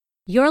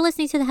You're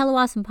listening to the Hello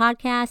Awesome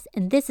podcast,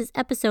 and this is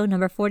episode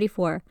number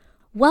 44.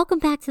 Welcome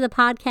back to the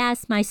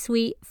podcast, my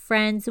sweet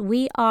friends.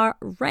 We are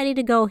ready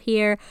to go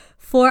here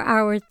for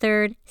our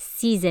third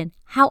season.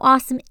 How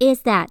awesome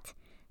is that?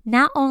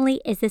 Not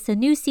only is this a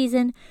new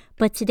season,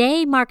 but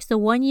today marks the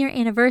 1-year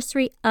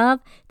anniversary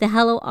of the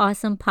Hello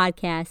Awesome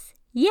podcast.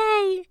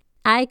 Yay!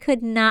 I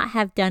could not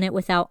have done it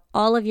without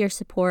all of your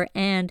support,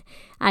 and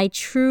I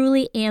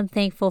truly am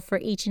thankful for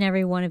each and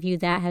every one of you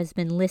that has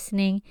been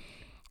listening.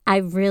 I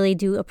really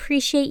do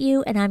appreciate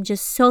you, and I'm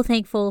just so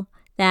thankful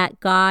that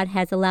God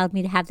has allowed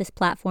me to have this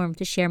platform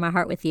to share my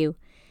heart with you.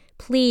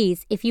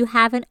 Please, if you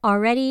haven't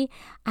already,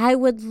 I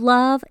would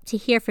love to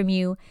hear from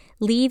you.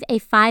 Leave a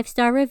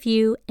 5-star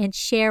review and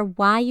share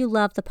why you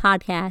love the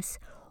podcast.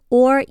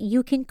 Or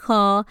you can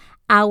call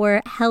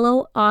our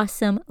Hello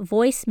Awesome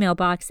voicemail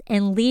box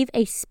and leave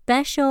a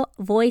special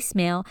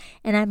voicemail,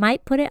 and I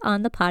might put it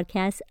on the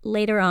podcast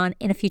later on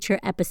in a future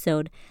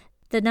episode.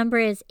 The number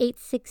is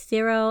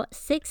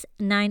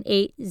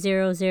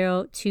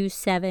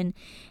 860-698-0027,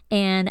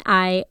 and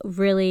I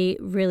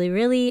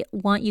really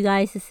want you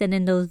guys to send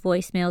in those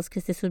voicemails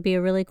because this would be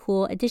a really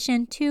cool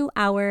addition to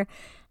our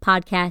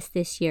podcast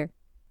this year.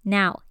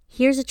 Now,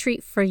 here's a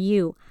treat for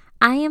you.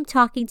 I am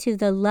talking to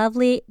the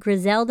lovely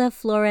Griselda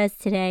Flores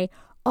today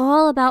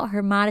all about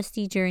her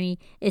modesty journey,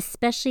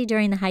 especially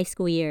during the high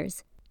school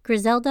years.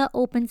 Griselda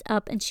opens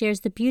up and shares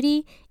the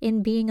beauty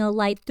in being a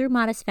light through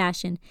modest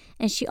fashion,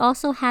 and she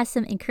also has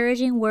some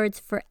encouraging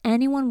words for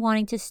anyone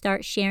wanting to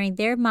start sharing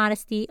their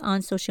modesty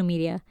on social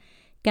media.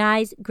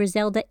 Guys,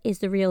 Griselda is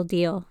the real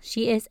deal.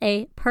 She is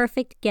a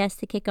perfect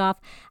guest to kick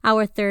off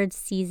our third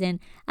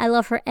season. I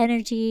love her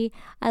energy,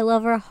 I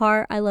love her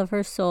heart, I love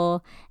her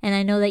soul, and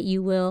I know that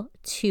you will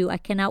too. I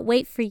cannot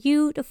wait for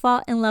you to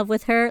fall in love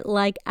with her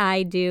like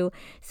I do.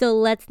 So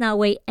let's not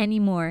wait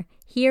anymore.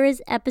 Here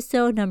is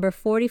episode number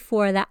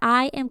 44 that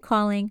I am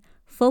calling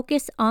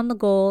Focus on the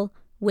Goal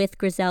with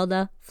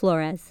Griselda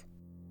Flores.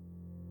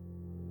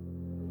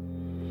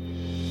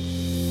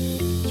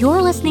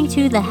 You're listening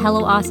to the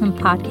Hello Awesome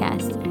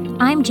podcast.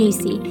 I'm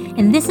JC,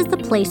 and this is the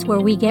place where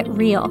we get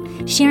real,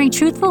 sharing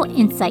truthful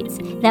insights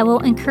that will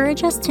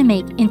encourage us to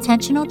make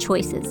intentional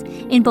choices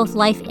in both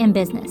life and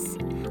business.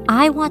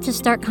 I want to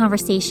start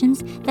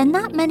conversations that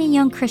not many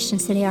young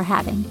Christians today are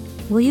having.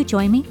 Will you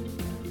join me?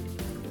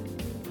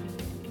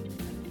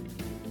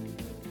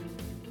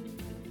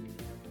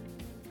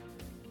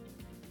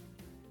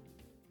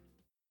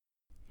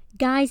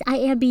 Guys, I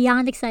am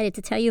beyond excited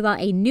to tell you about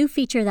a new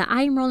feature that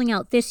I am rolling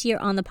out this year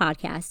on the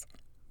podcast,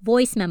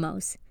 voice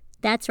memos.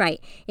 That's right.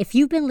 If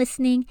you've been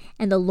listening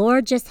and the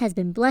Lord just has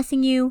been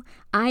blessing you,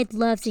 I'd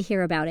love to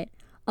hear about it.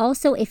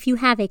 Also, if you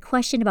have a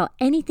question about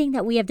anything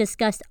that we have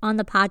discussed on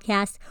the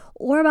podcast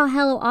or about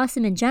Hello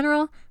Awesome in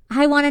general,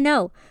 I want to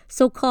know.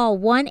 So call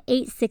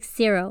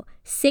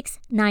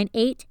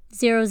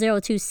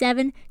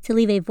 1-860-698-0027 to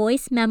leave a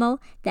voice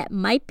memo that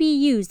might be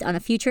used on a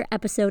future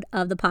episode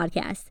of the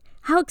podcast.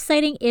 How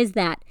exciting is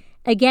that?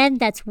 Again,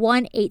 that's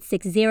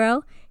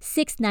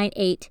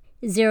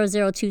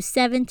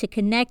 1-860-698-0027 to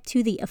connect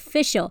to the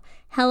official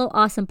Hello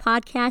Awesome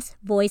podcast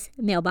voice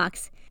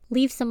mailbox.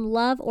 Leave some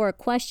love or a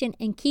question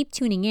and keep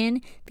tuning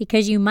in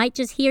because you might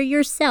just hear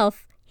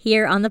yourself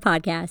here on the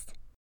podcast.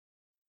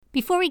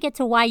 Before we get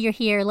to why you're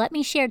here, let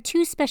me share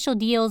 2 special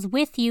deals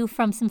with you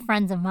from some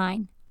friends of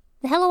mine.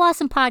 The Hello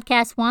Awesome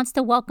podcast wants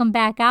to welcome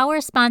back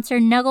our sponsor,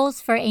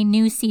 Nuggles, for a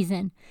new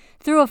season.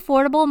 Through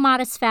affordable,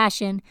 modest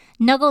fashion,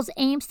 Nuggles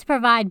aims to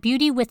provide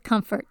beauty with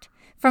comfort.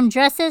 From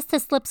dresses to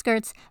slip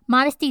skirts,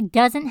 modesty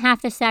doesn't have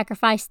to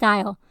sacrifice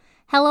style.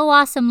 Hello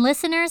Awesome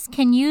listeners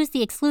can use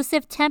the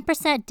exclusive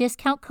 10%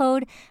 discount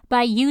code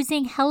by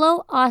using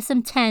Hello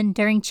Awesome 10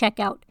 during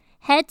checkout.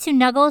 Head to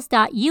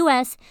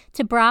nuggles.us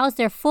to browse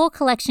their full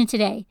collection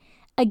today.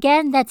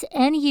 Again, that's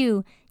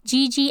nuggles.us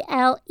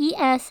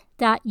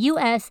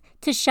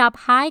to shop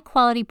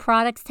high-quality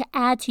products to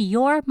add to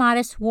your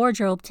modest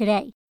wardrobe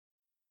today.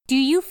 Do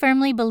you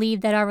firmly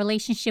believe that our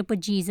relationship with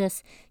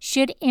Jesus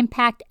should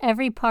impact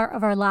every part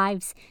of our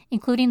lives,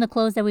 including the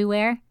clothes that we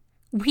wear?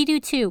 We do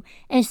too,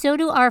 and so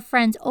do our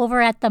friends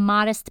over at The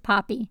Modest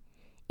Poppy.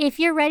 If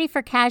you're ready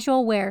for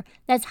casual wear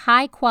that's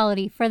high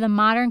quality for the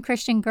modern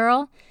Christian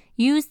girl,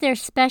 use their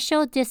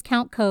special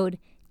discount code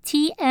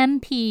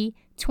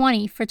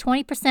TMP20 for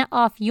 20%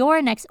 off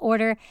your next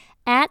order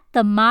at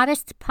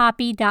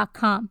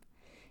themodestpoppy.com.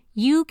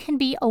 You can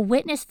be a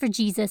witness for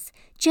Jesus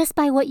just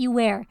by what you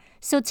wear.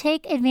 So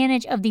take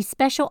advantage of these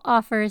special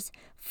offers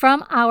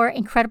from our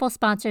incredible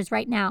sponsors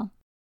right now.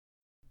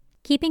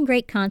 Keeping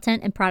great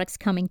content and products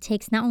coming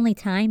takes not only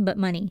time, but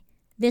money.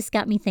 This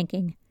got me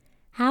thinking,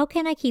 how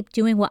can I keep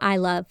doing what I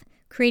love,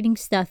 creating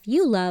stuff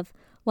you love,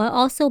 while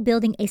also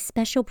building a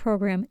special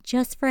program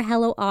just for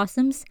Hello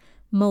Awesome's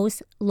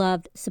most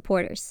loved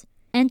supporters?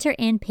 Enter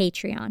in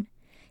Patreon.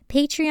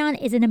 Patreon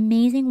is an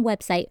amazing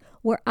website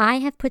where I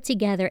have put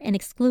together an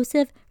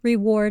exclusive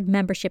reward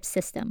membership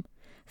system.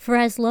 For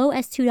as low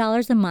as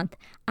 $2 a month,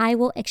 I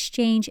will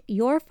exchange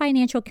your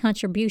financial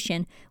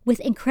contribution with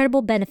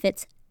incredible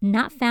benefits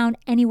not found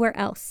anywhere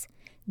else.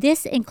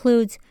 This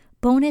includes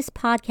bonus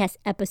podcast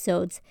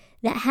episodes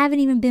that haven't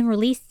even been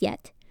released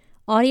yet,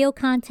 audio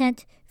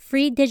content,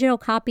 free digital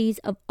copies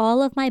of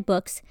all of my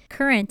books,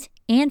 current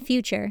and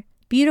future,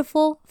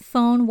 beautiful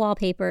phone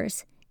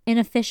wallpapers, an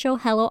official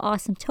Hello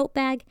Awesome tote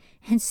bag,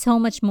 and so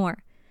much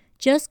more.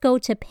 Just go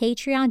to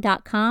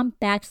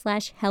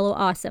patreon.com/Hello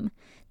Awesome.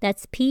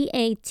 That's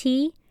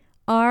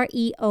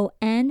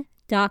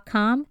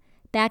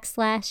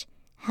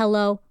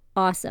patreon.com/Hello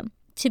Awesome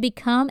to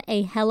become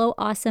a Hello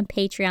Awesome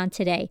Patreon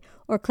today,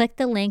 or click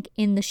the link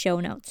in the show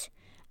notes.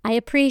 I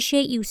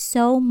appreciate you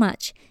so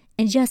much,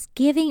 and just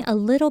giving a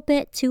little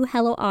bit to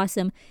Hello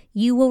Awesome,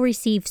 you will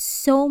receive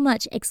so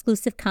much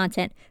exclusive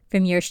content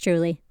from yours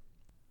truly.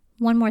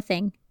 One more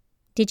thing.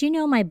 Did you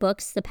know my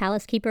books, The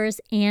Palace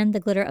Keepers and The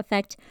Glitter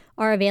Effect,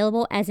 are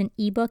available as an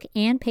ebook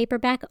and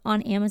paperback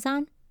on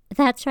Amazon?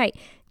 That's right.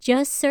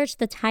 Just search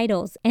the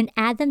titles and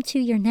add them to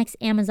your next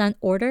Amazon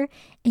order,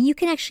 and you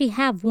can actually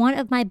have one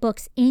of my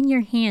books in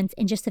your hands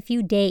in just a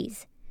few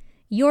days.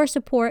 Your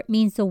support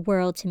means the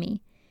world to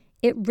me.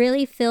 It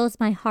really fills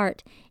my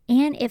heart,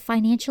 and it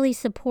financially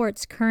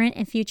supports current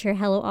and future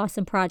Hello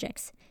Awesome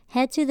projects.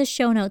 Head to the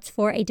show notes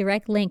for a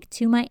direct link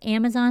to my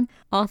Amazon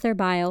author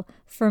bio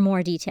for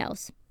more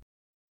details.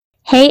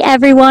 Hey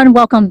everyone,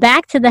 welcome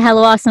back to the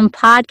Hello Awesome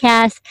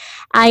podcast.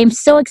 I am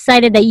so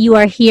excited that you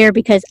are here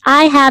because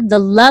I have the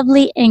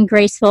lovely and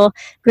graceful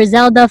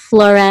Griselda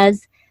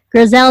Flores.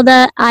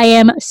 Griselda, I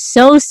am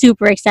so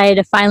super excited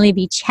to finally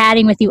be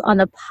chatting with you on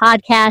the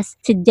podcast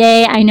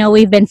today. I know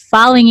we've been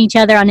following each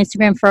other on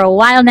Instagram for a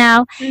while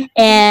now,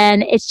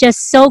 and it's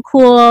just so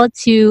cool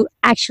to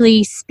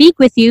actually speak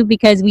with you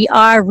because we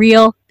are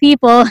real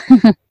people.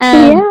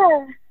 Yeah.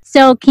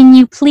 So can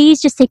you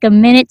please just take a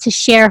minute to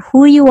share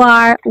who you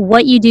are,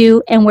 what you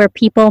do, and where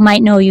people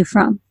might know you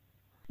from?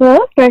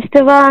 Well, first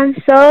of all, I'm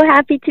so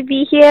happy to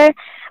be here.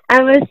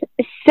 I was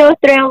so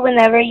thrilled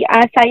whenever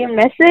I saw your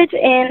message,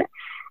 and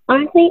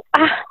honestly,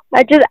 I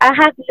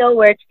have no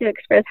words to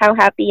express how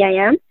happy I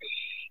am.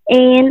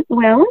 And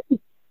well,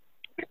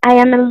 I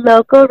am a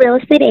local real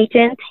estate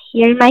agent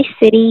here in my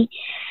city,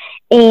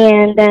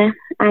 and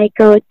I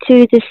go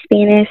to the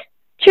Spanish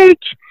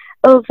church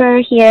over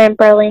here in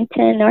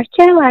Burlington, North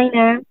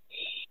Carolina,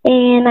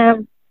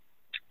 and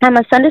I'm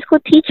a Sunday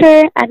school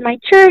teacher at my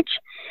church,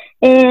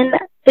 and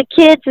the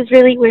kids is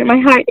really where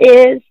my heart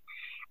is.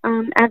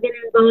 I've been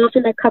involved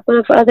in a couple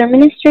of other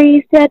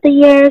ministries throughout the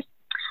years,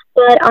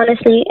 but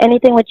honestly,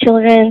 anything with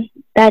children,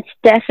 that's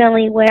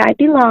definitely where I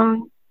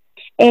belong.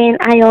 And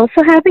I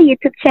also have a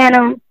YouTube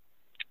channel,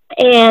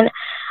 and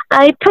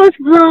I post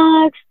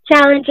vlogs,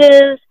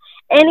 challenges,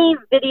 any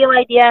video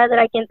idea that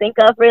I can think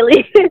of,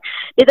 really.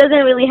 It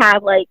doesn't really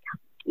have,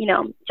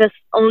 just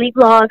only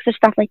vlogs or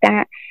stuff like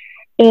that.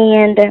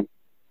 And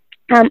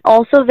I'm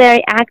also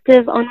very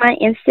active on my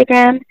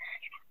Instagram,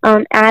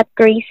 at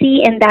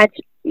Gracie, and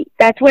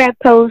that's where I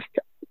post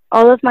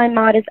all of my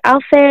modest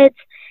outfits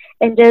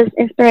and just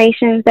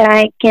inspirations that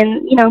I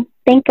can,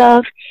 think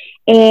of.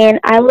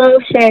 And I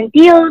love sharing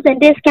deals and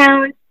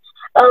discounts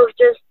of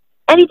just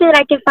anything that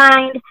I can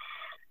find,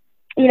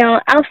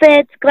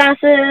 outfits,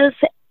 glasses.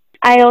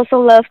 I also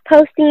love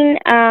posting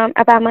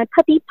about my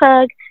puppy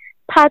pug,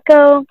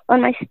 Paco,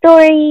 on my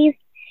stories.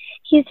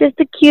 He's just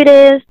the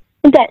cutest.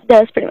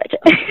 That's pretty much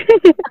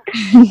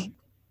it.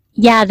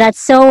 Yeah, that's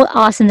so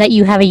awesome that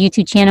you have a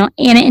YouTube channel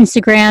and an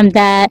Instagram,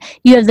 that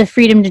you have the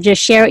freedom to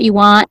just share what you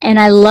want. And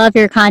I love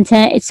your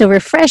content. It's so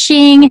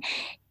refreshing.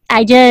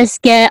 I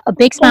just get a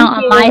big smile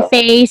on my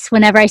face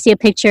whenever I see a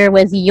picture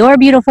with your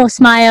beautiful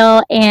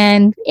smile.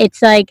 And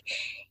it's like,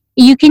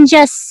 you can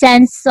just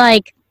sense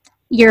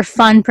your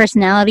fun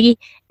personality.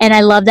 And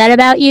I love that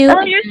about you. Oh,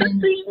 you're so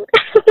sweet.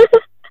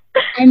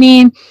 I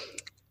mean,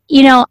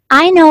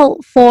 I know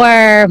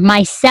for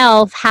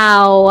myself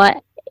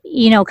how,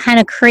 kind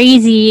of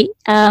crazy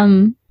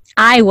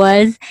I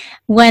was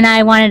when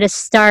I wanted to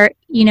start,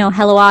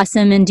 Hello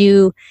Awesome and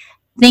do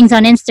things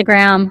on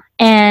Instagram.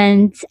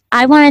 And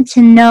I wanted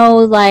to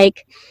know,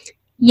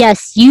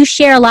 yes, you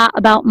share a lot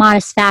about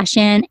modest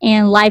fashion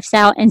and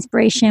lifestyle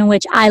inspiration,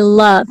 which I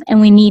love and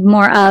we need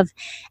more of.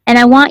 And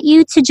I want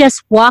you to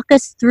just walk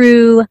us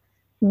through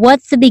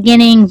what the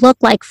beginning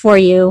looked like for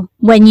you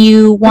when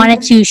you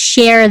wanted to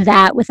share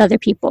that with other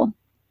people.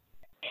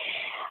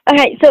 All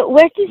right, so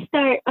where to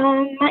start?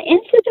 My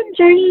Instagram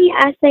journey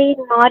as a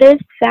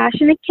modest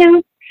fashion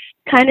account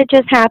kind of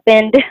just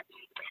happened.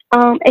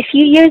 A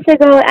few years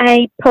ago,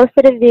 I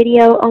posted a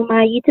video on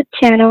my YouTube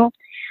channel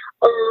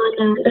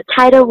on the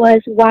title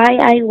was "Why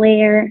I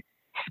Wear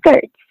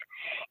Skirts,"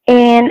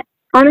 and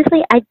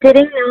honestly, I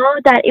didn't know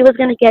that it was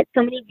gonna get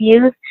so many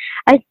views.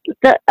 I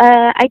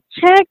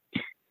checked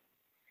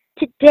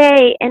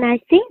today, and I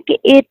think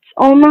it's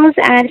almost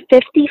at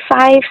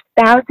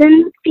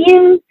 55,000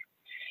 views.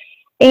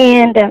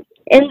 And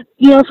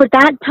for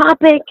that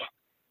topic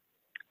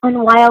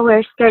on why I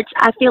wear skirts,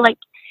 I feel like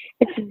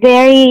it's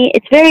very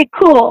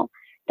cool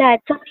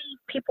that so many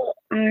people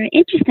are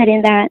interested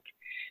in that.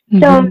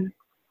 Mm-hmm. So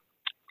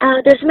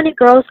there's many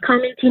girls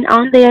commenting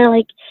on there,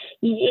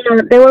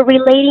 they were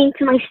relating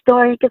to my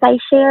story because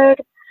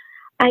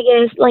I I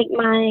guess, like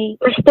my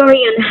story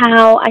on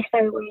how I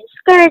started wearing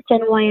skirts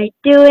and why I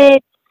do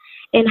it,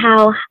 and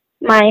how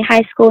my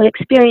high school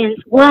experience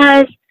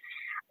was,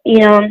 you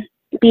know,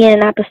 being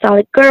an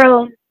apostolic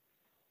girl.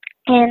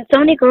 And so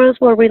many girls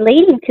were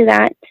relating to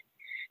that.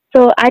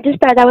 So I just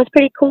thought that was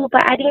pretty cool,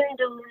 but I didn't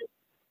do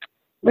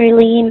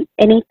really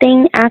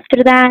anything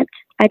after that.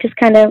 I just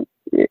kind of,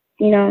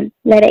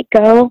 let it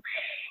go.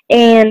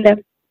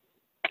 And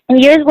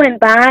years went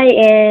by,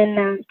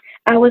 and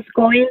I was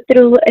going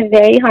through a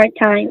very hard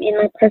time in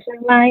my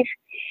personal life.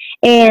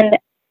 And,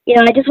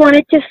 I just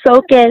wanted to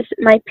focus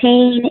my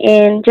pain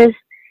and just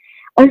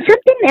on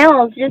something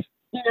else, just,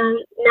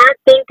 not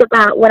think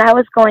about what I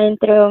was going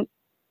through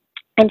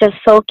and just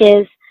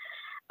focus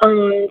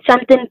on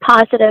something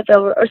positive,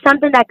 or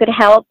something that could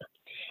help.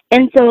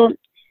 And so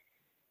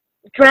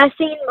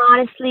dressing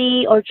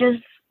modestly, or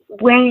just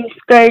wearing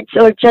skirts,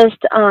 or just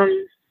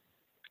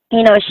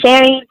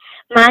sharing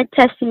my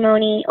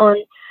testimony on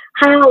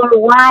how or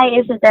why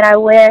is it that I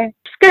wear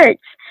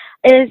skirts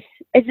is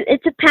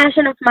it's a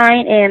passion of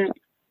mine. And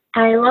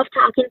I love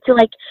talking to,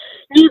 like,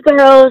 new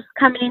girls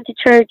coming into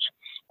church,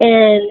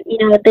 and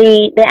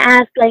they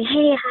ask, like,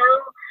 hey,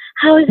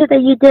 how is it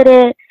that you did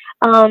it,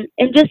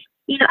 and just,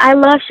 I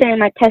love sharing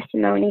my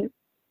testimony.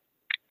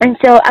 And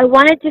so I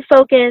wanted to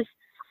focus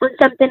on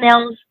something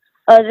else,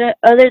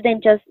 other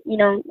than just,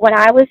 what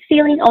I was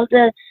feeling, all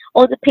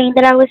the pain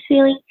that I was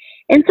feeling.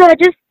 And so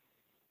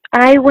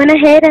I went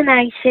ahead and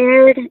I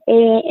shared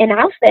an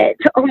outfit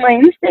on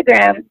my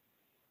Instagram.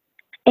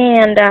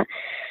 And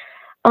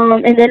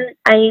and then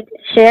I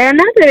share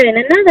another and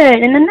another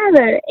and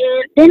another,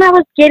 and then I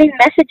was getting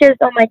messages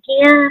on my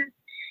DM,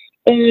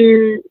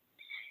 and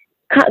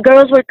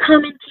girls were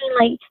commenting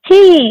like,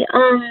 "Hey,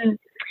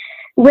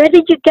 where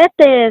did you get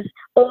this?"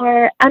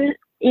 Or I'm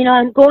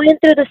going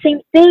through the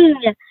same thing,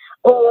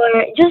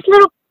 or just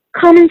little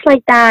comments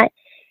like that.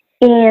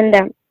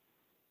 And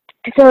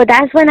so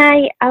that's when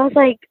I was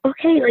like,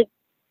 okay, like,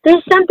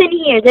 there's something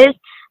here.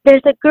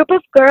 There's a group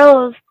of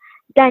girls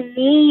that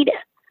need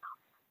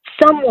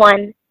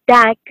someone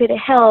that could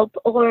help,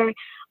 or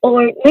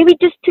maybe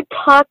just to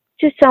talk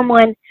to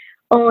someone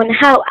on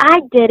how I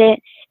did it,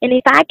 and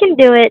if I can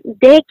do it,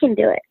 they can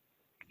do it.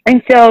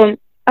 And so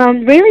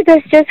really,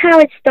 that's just how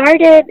it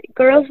started.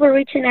 Girls were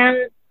reaching out,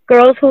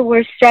 girls who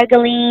were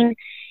struggling,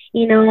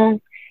 even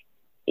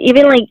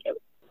like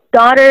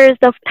daughters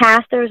of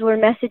pastors were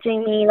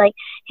messaging me like,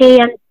 hey,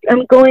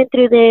 I'm going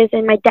through this,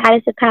 and my dad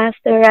is a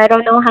pastor, I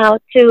don't know how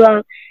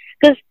to,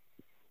 because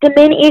the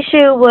main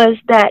issue was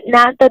that,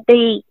 not that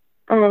they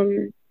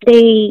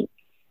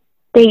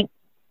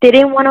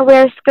didn't want to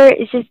wear a skirt.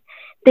 It's just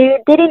they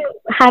didn't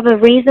have a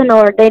reason,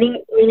 or they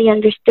didn't really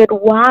understood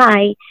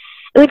why.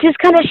 It was just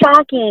kind of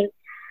shocking.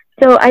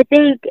 So I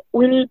think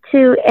we need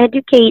to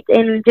educate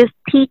and just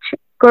teach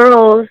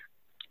girls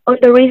on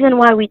the reason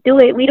why we do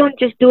it. We don't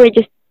just do it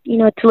just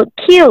to look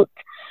cute.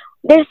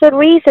 There's a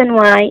reason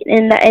why,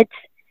 and that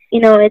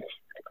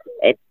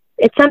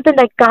it's something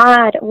that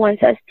God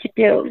wants us to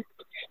do.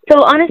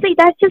 So honestly,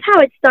 that's just how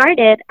it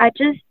started.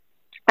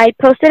 I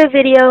posted a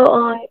video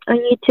on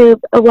YouTube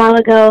a while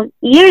ago,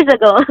 years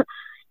ago,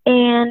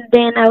 and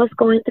then I was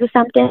going through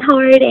something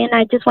hard, and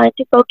I just wanted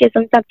to focus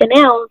on something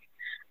else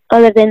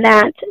other than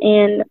that,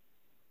 and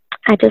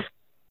I just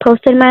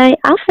posted my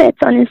outfits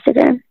on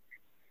Instagram.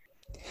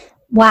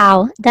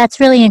 Wow, that's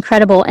really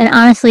incredible. And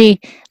honestly,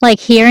 like,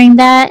 hearing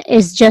that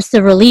is just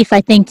a relief,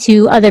 I think,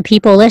 to other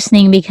people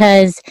listening,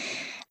 because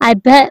I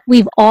bet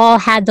we've all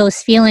had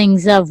those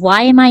feelings of,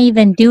 why am I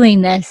even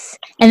doing this?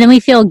 And then we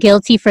feel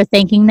guilty for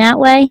thinking that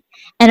way.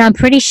 And I'm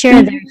pretty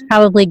sure there's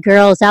probably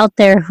girls out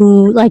there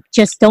who, like,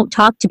 just don't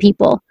talk to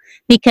people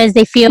because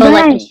they feel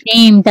like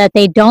ashamed that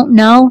they don't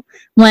know,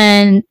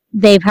 when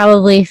they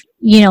probably,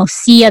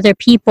 see other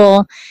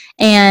people,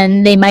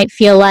 and they might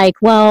feel like,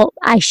 well,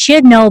 I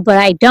should know, but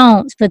I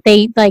don't, but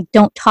they, like,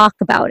 don't talk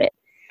about it.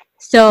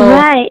 So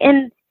Right,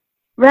 and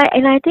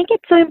I think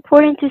it's so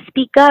important to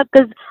speak up,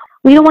 because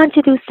we don't want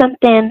to do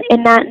something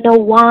and not know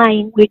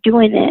why we're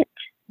doing it.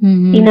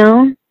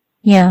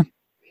 Yeah.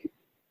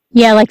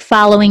 Yeah, like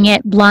following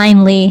it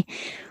blindly.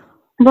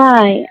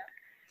 Right.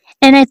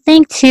 And I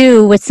think,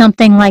 too, with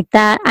something like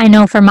that, I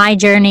know for my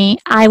journey,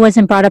 I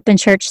wasn't brought up in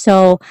church,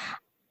 so,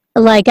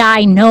 like,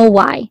 I know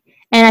why.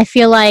 And I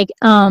feel like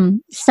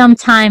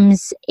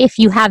sometimes if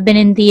you have been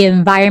in the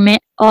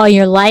environment all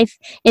your life,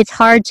 it's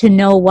hard to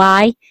know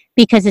why,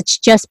 because it's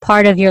just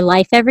part of your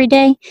life every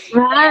day.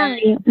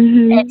 Right.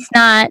 Mm-hmm.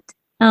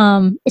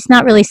 It's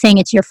not really saying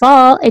it's your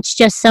fault. It's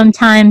just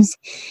sometimes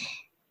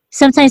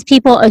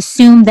people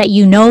assume that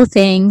you know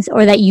things,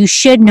 or that you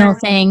should know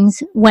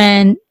things,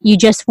 when you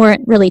just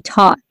weren't really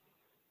taught.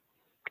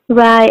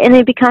 Right, and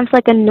it becomes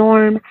like a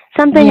norm,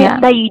 something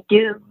that you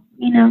do,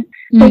 So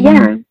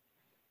Mm-hmm.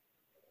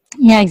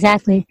 Yeah,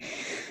 exactly.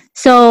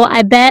 So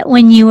I bet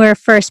when you were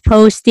first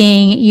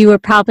posting, you were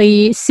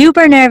probably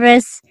super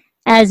nervous,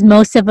 as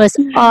most of us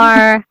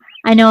are.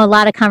 I know a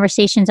lot of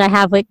conversations I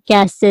have with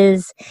guests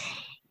is,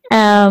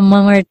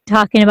 when we're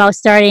talking about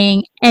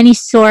starting any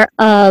sort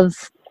of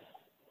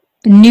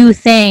new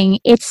thing,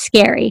 it's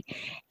scary.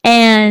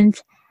 And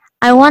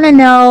I want to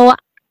know,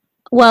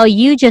 well,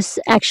 you just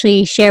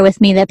actually share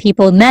with me that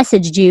people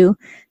messaged you.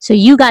 So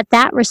you got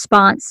that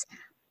response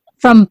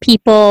from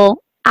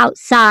people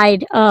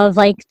outside of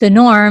like the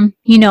norm,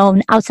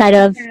 outside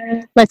of,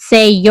 Yeah. let's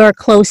say, your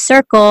close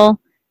circle.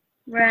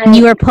 When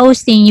you Right. were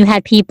posting, you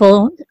had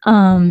people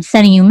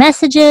sending you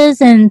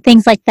messages and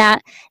things like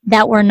that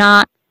that were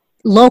not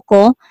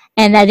local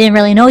and that didn't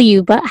really know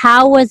you. But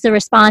how was the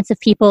response of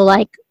people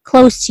like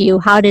close to you?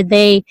 How did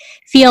they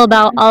feel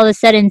about all of a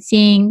sudden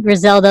seeing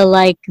Griselda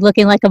like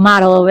looking like a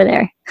model over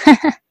there?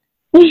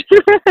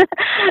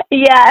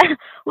 Yeah.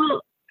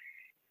 Well,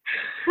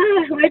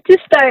 where to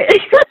start?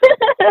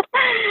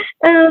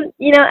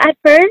 At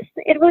first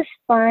it was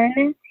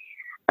fun.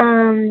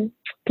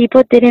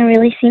 People didn't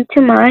really seem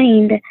to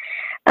mind.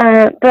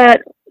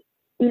 But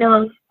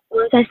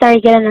once I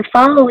started getting a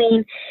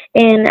following,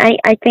 and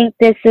I think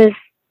this is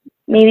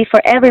maybe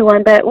for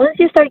everyone, but once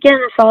you start getting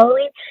a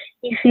following,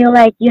 you feel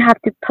like you have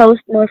to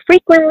post more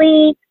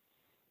frequently,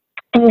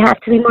 and you have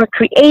to be more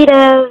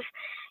creative,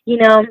 you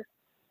know,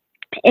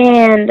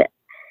 and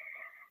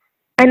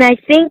I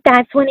think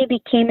that's when it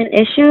became an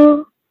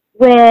issue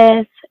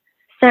with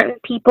certain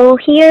people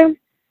here,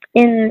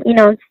 in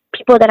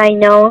people that I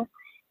know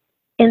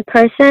in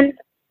person.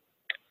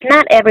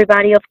 Not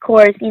everybody, of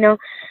course.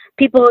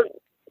 People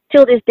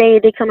till this day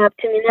they come up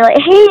to me and they're like,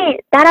 "Hey,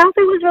 that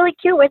outfit was really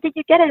cute. Where did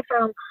you get it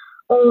from?"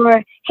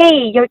 Or,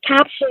 "Hey, your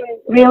caption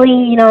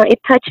really, it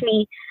touched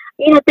me."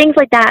 Things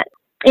like that.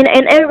 And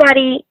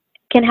everybody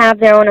can have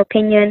their own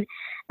opinion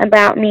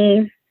about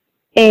me.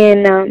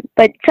 And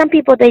but some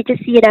people, they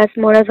just see it as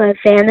more of a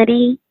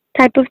vanity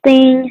type of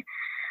thing.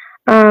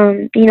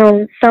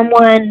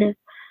 Someone,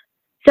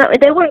 so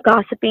they weren't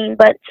gossiping,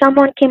 but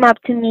someone came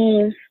up to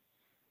me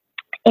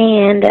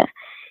and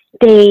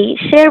they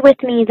shared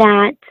with me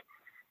that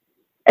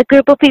a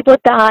group of people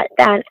thought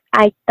that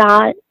I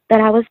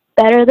was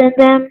better than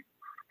them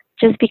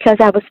just because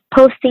I was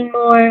posting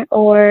more,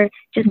 or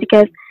just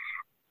because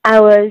I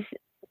was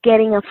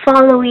getting a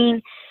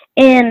following,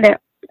 and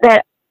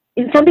that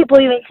and some people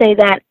even say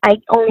that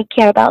I only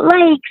care about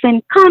likes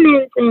and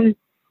comments and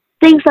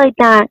things like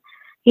that.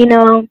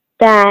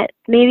 That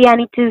maybe I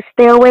need to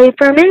stay away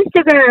from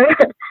Instagram.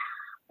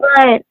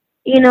 But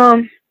you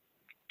know,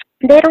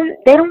 they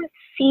don't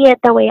see it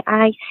the way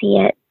I see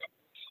it,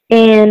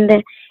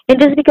 and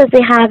just because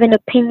they have an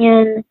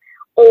opinion,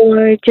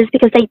 or just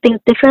because they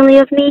think differently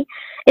of me,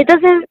 it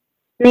doesn't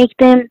make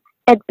them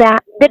it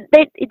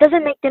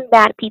doesn't make them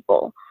bad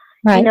people,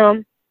 you Right.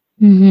 know.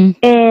 Mm-hmm.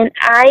 And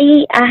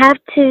I have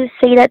to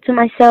say that to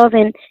myself,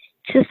 and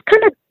just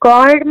kind of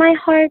guard my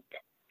heart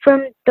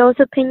from those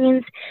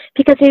opinions,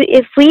 because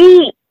if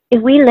we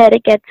let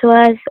it get to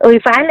us, or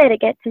if I let it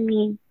get to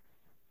me,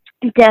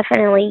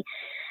 definitely,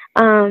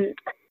 um,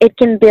 it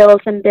can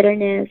build some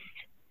bitterness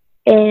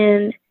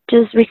and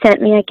just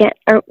resentment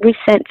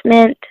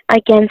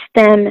against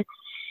them.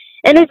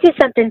 And it's just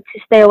something to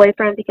stay away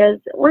from, because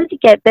once you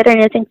get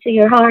bitterness into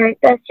your heart,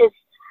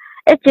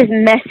 it's just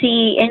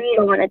messy, and you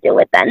don't want to deal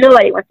with that.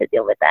 Nobody wants to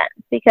deal with that,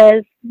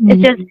 because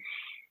it's just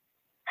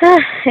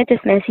Mm-hmm. it's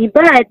just messy.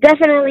 But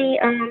definitely,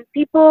 um,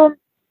 people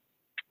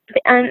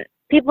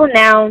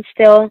now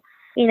still,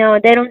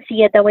 they don't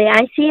see it the way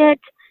I see it.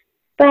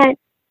 But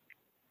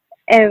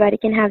everybody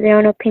can have their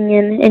own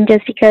opinion, and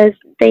just because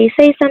they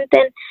say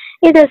something,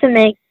 it doesn't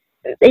make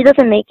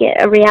it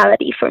a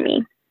reality for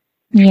me.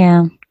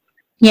 Yeah.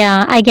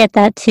 Yeah, I get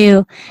that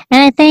too.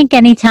 And I think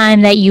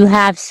anytime that you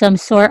have some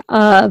sort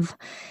of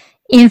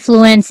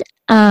influence,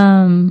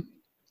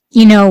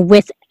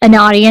 with an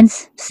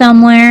audience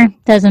somewhere,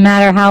 doesn't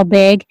matter how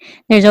big,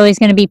 there's always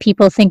going to be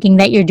people thinking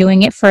that you're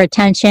doing it for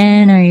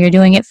attention or you're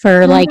doing it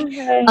for like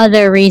Right.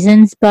 other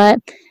reasons. But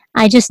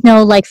I just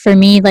know, like, for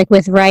me, like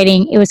with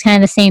writing, it was kind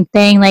of the same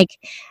thing. Like,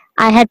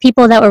 I had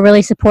people that were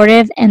really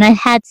supportive, and I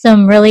had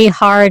some really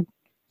hard,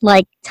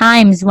 like,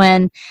 times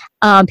when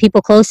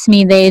people close to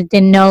me, they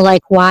didn't know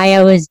like why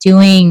I was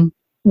doing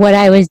what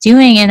I was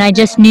doing, and I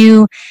just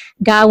knew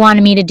God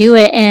wanted me to do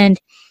it. And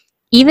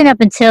even up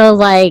until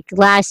like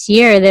last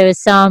year, there was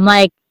some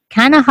like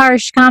kind of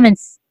harsh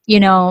comments,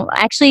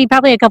 actually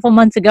probably a couple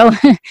months ago,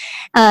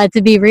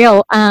 to be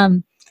real,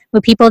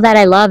 with people that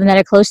I love and that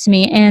are close to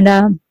me.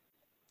 And,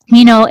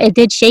 it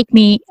did shake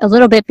me a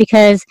little bit,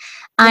 because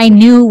I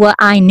knew what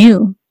I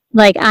knew.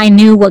 Like, I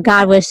knew what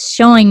God was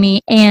showing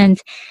me. And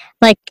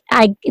like,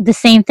 the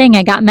same thing,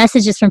 I got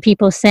messages from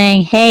people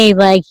saying, "Hey,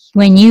 like,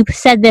 when you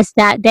said this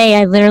that day,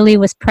 I literally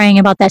was praying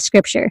about that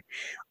scripture."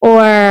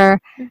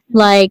 Or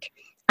like,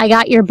 "I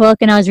got your book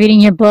and I was reading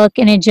your book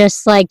and it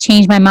just like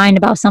changed my mind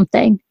about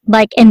something."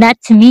 Like, and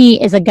that to me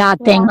is a God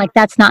thing. Wow. Like,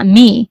 that's not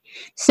me.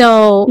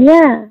 So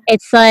Yeah.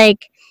 it's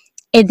like,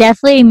 it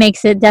definitely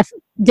makes it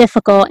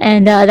difficult.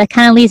 And that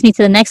kind of leads me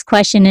to the next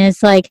question,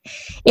 is like,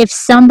 if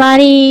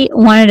somebody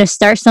wanted to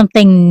start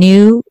something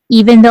new,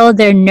 even though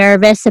they're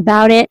nervous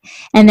about it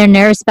and they're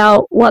nervous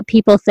about what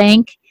people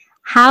think,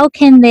 how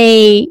can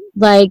they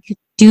like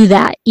do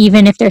that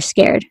even if they're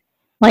scared?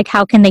 Like,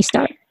 how can they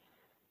start?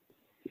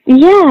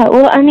 Yeah.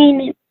 Well, I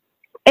mean,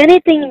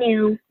 anything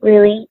new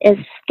really is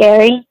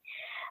scary.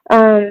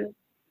 Um,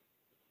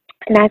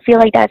 and I feel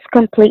like that's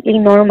completely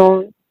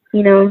normal.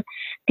 You know,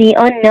 the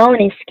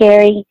unknown is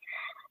scary,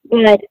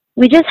 but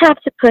we just have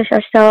to push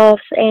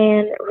ourselves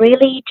and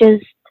really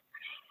just,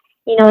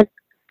 you know,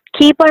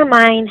 keep our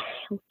mind,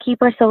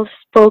 keep ourselves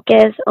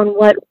focused on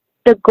what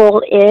the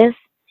goal is.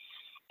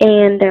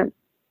 And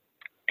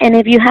and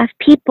if you have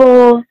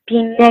people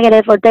being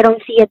negative or they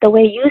don't see it the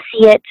way you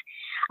see it,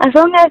 as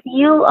long as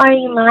you are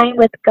in line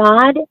with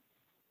God,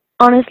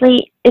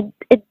 honestly,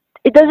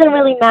 it doesn't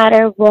really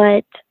matter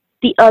what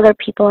the other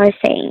people are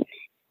saying.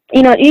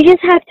 You know, you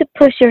just have to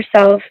push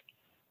yourself.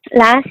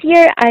 Last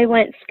year, I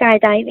went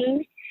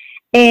skydiving,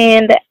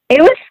 and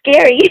it was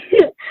scary.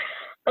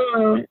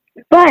 um,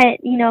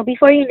 but you know,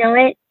 before you know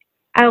it,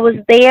 I was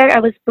there. I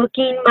was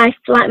booking my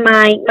flight,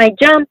 my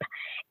jump,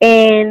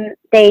 and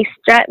they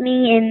strapped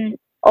me in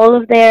all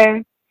of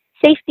their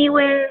safety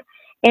wear.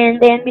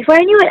 And then before I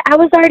knew it, I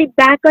was already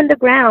back on the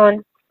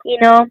ground. You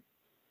know,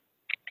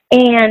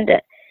 and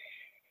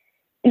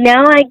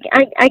now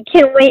I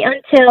can't wait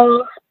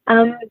until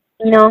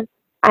you know,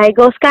 I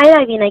go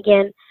skydiving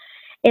again.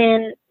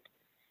 And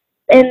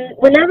and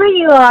whenever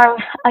you are,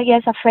 I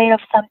guess, afraid of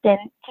something,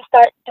 to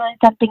start doing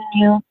something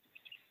new,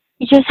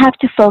 you just have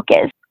to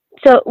focus.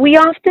 So we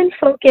often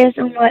focus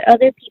on what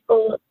other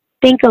people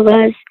think of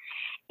us,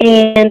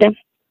 and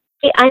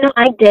I know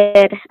I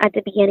did at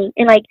the beginning.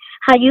 And like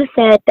how you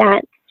said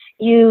that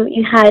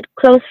you had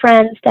close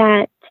friends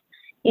that,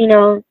 you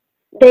know,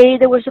 they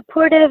were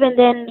supportive, and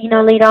then, you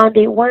know, later on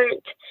they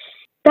weren't.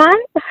 That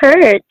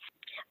hurts,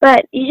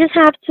 but you just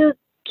have to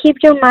keep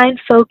your mind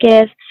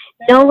focused,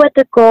 know what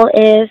the goal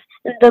is.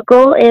 And the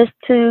goal is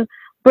to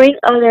bring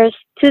others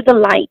to the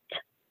light.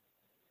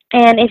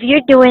 And if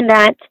you're doing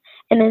that,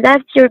 and if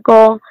that's your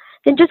goal,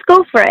 then just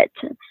go for it.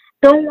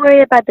 Don't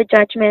worry about the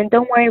judgment.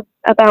 Don't worry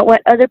about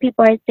what other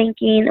people are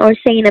thinking or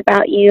saying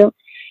about you.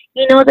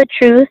 You know the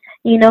truth.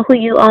 You know who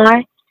you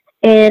are,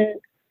 and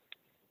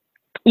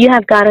you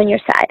have God on your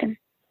side.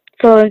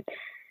 So,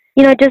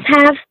 you know, just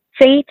have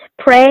faith,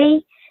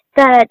 pray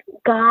that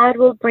God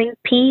will bring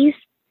peace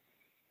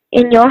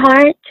in your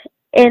heart,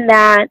 and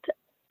that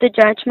the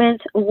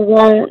judgment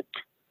won't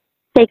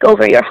take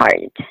over your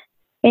heart.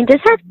 And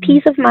just have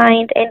peace of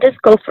mind and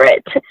just go for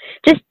it.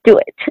 Just do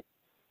it.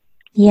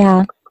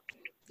 Yeah.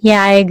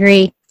 Yeah, I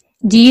agree.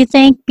 Do you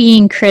think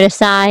being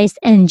criticized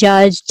and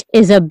judged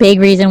is a big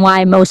reason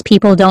why most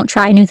people don't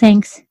try new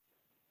things?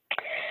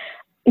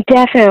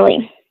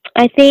 Definitely.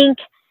 I think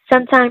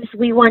sometimes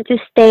we want to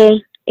stay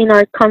in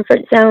our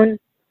comfort zone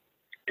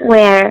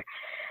where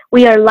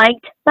we are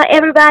liked by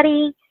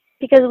everybody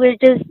because we're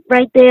just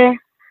right there.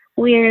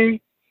 We're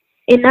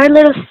in our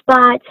little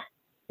spot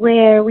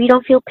where we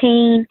don't feel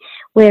pain,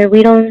 where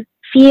we don't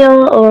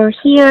feel or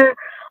hear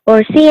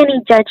or see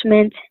any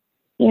judgment,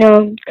 you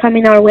know,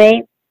 coming our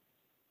way.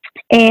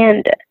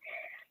 And,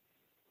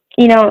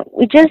 you know,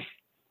 we just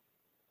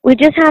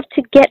have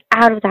to get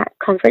out of that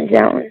comfort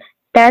zone.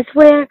 That's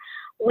where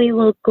we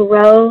will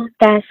grow.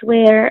 That's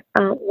where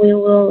we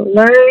will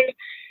learn.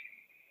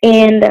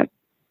 And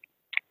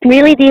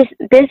really,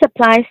 this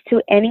applies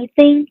to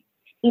anything.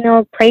 You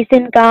know,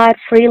 praising God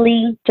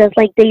freely, just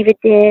like David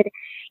did.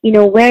 You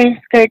know, wearing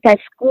skirts at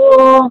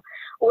school,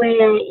 where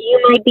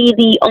you might be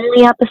the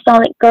only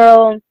apostolic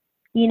girl.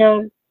 You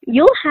know,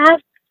 you'll have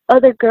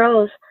other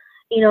girls,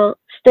 you know,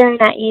 staring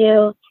at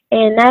you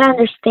and not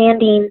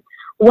understanding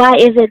why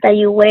is it that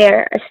you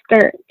wear a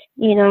skirt.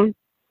 You know,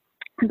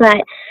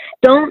 but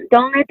don't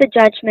let the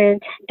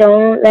judgment,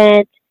 don't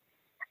let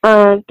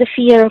the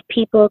fear of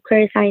people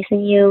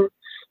criticizing you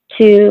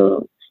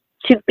to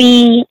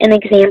be an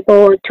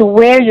example, to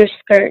wear your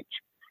skirt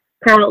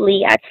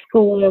proudly at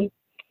school,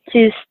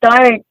 to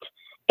start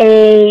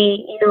a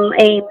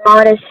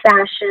modest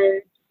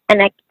fashion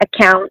and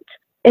account.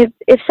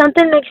 If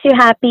something makes you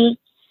happy,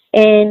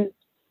 and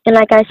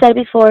like I said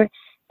before,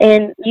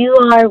 and you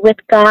are with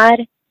God,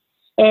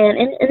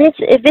 and it's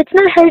if it's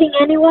not hurting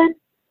anyone,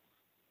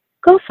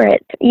 go for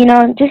it. You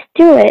know, just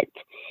do it.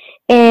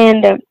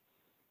 And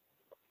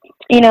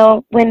you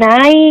know, when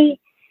I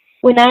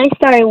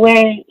started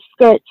wearing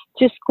skirts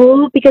to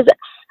school, because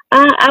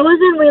I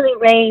wasn't really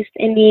raised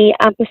in the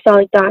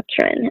apostolic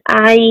doctrine.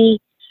 I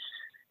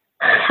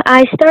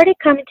started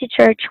coming to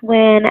church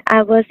when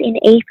I was in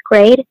eighth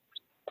grade.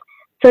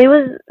 So it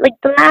was like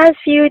the last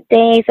few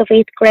days of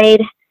eighth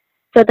grade.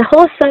 So the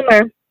whole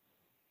summer,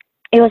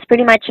 it was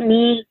pretty much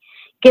me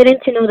getting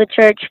to know the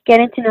church,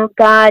 getting to know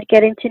God,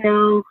 getting to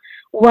know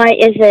why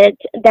is it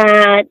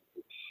that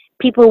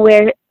people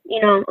wear,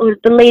 you know, or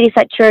the ladies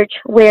at church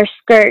wear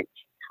skirts.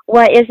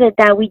 Why is it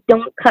that we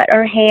don't cut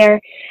our hair?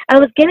 I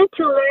was getting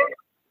to learn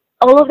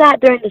all of that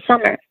during the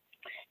summer.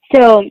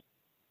 So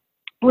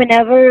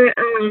whenever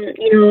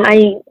you know,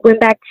 I went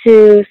back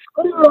to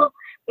school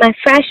my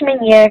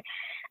freshman year,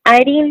 I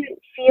didn't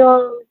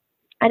feel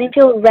I didn't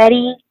feel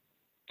ready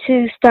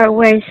to start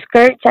wearing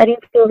skirts. I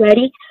didn't feel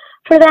ready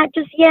for that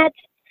just yet,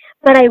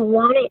 but I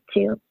wanted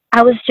to.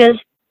 I was just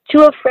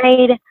too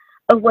afraid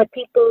of what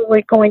people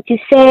were going to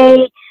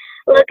say.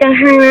 look at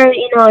her,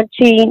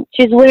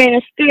 she's wearing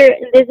a skirt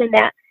and this and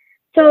that.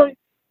 So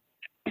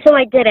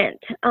I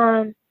didn't.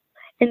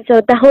 And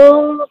so the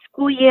whole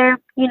school year,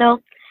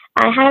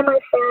 I had my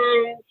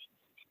friends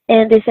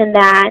and this and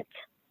that,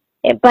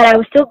 but I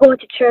was still going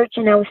to church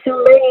and I was still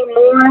learning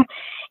more,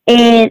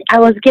 and I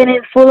was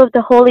getting full of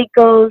the Holy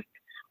Ghost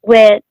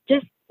with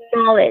just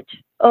knowledge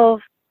of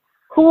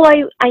who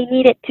I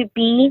needed to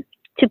be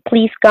to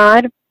please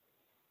God.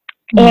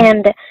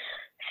 And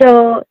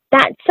so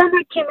that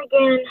summer came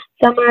again,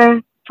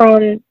 summer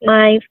from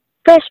my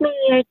freshman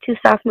year to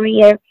sophomore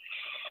year,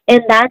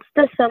 and that's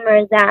the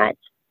summer that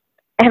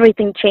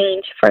everything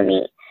changed for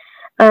me.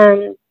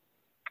 Um,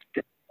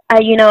 I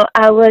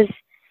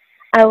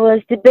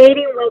was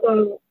debating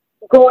whether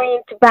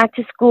going to back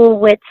to school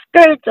with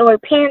skirts or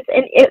pants,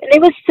 and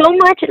it was so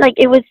much, like,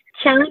 it was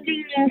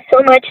challenging me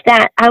so much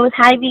that I was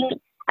having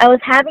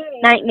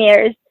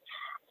nightmares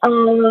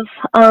of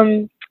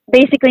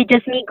basically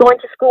just me going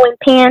to school in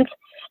pants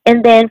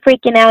and then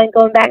freaking out and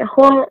going back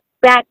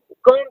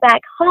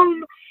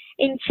home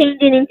and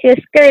changing into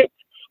a skirt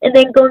and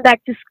then going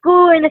back to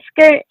school in a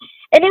skirt,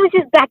 and it was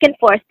just back and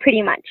forth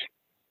pretty much.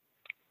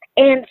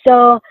 And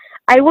so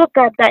I woke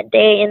up that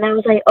day and I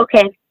was like,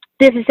 okay,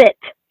 this is it.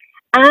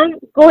 I'm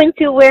going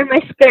to wear my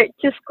skirt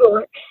to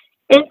school.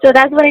 And so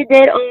that's what I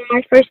did on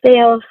my first day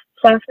of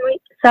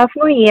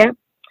sophomore year.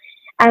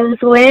 I was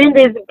wearing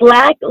this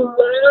black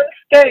long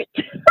skirt.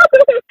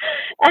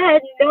 I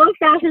had no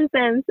fashion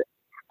sense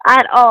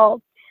at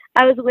all.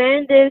 I was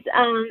wearing this,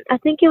 I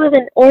think it was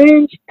an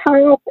orange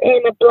top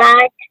and a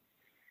black,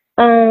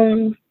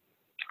 um,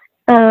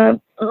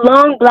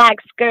 long black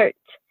skirt.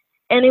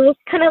 And it was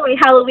kind of like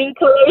Halloween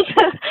colors.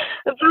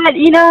 But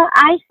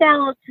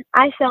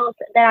I felt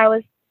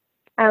that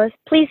I was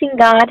pleasing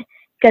God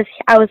because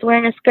I was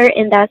wearing a skirt,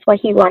 and that's what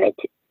He wanted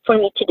for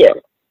me to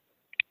do.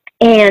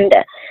 And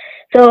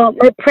so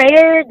my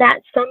prayer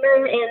that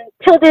summer and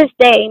till this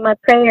day, my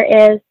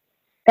prayer is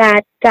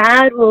that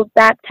God will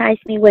baptize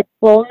me with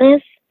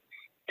boldness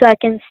so I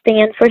can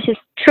stand for His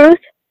truth,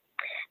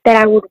 that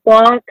I would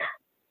walk,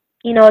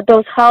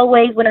 those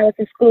hallways when I was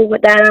in school,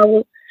 that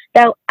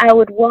I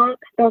would walk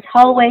those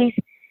hallways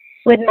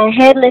with my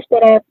head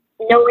lifted up,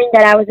 knowing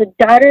that I was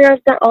a daughter of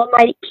the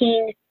Almighty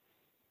King,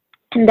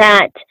 and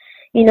that,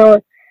 you know,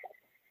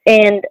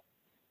 and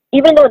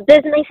even though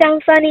this may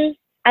sound funny,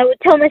 I would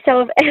tell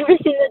myself every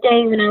single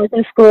day when I was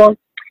in school,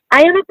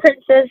 I am a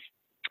princess.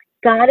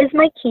 God is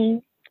my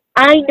king.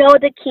 I know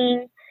the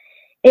king.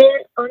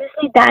 And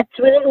honestly, that's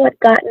really what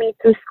got me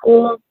through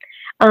school.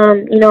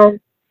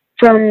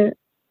 From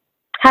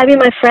having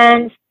my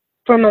friends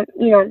from,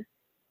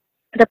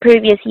 the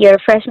previous year,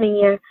 freshman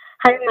year,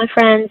 having my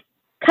friends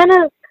kind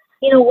of,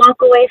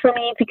 walk away from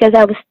me because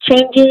I was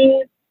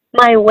changing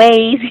my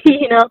ways,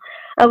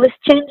 I was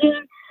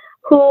changing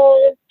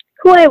who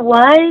I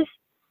was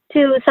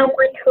to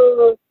someone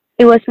who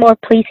it was more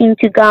pleasing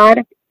to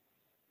God.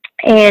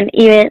 And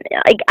even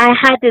like I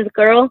had this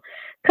girl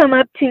come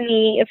up to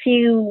me a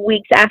few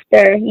weeks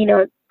after,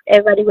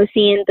 everybody was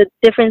seeing the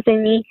difference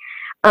in me.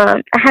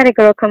 I had a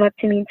girl come up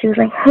to me and she was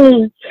like,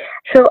 "Hey,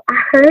 so I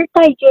heard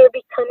that you're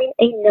becoming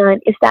a nun.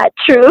 Is that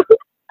true?"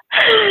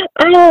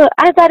 Oh,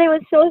 I thought it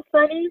was so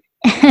funny.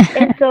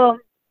 And so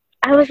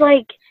I was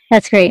like,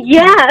 That's great.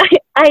 "Yeah,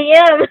 I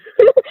am."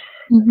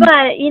 Mm-hmm. But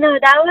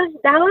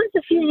that was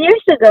a few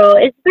years ago.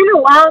 It's been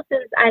a while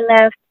since I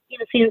left,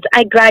 since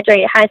I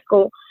graduated high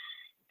school.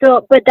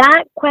 So, but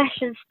that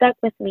question stuck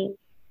with me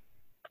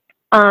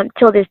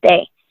till this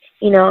day.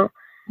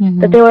 Mm-hmm.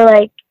 That they were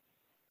like,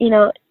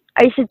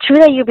 is it true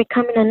that you're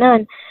becoming a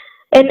nun?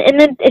 And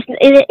then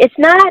it's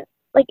not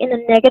like in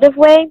a negative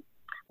way,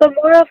 but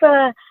more of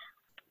a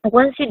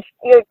once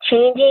you're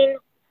changing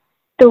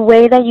the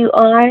way that you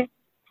are,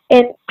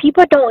 and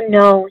people don't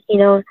know,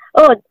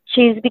 oh,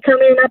 she's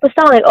becoming an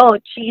apostolic, oh,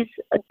 she's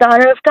a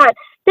daughter of God.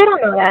 They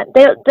don't know that.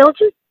 They'll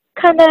just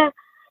kind of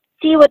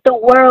see what the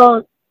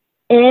world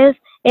is,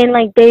 and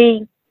like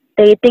they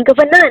think of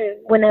a nun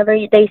whenever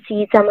they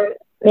see someone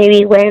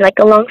maybe wearing like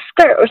a long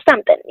skirt or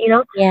something,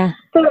 Yeah.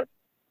 So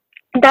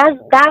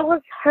that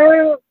was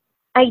her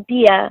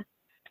idea,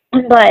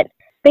 but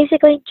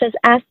basically just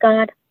ask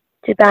God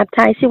to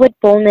baptize you with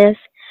boldness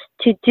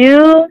to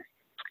do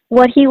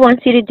what He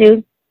wants you to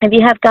do. If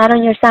you have God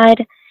on your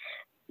side,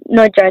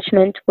 no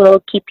judgment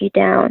will keep you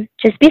down.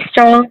 Just be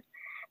strong.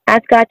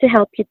 Ask God to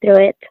help you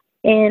through it.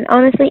 And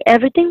honestly,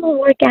 everything will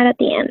work out at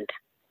the end.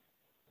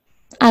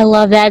 I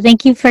love that.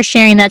 Thank you for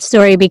sharing that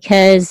story,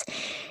 because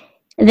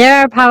there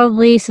are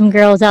probably some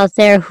girls out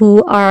there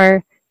who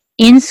are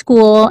in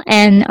school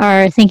and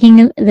are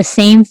thinking the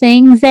same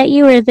things that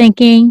you were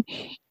thinking.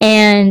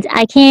 And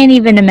I can't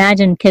even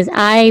imagine, because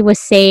I was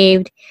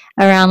saved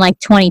around like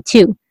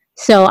 22.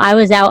 So I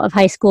was out of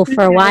high school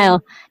for a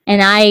while,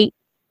 and I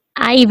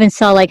even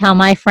saw like how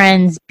my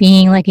friends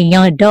being like a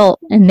young adult,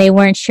 and they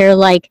weren't sure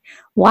like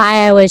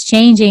why I was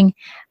changing.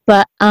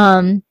 But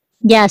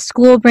yeah,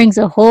 school brings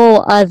a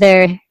whole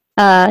other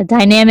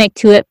dynamic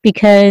to it,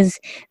 because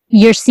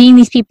you're seeing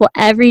these people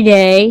every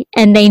day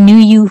and they knew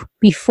you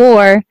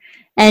before,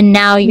 and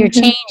now you're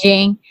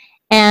changing,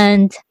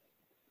 And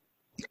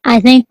I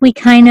think we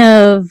kind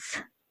of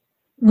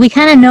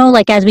know,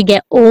 like, as we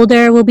get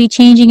older, we'll be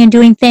changing and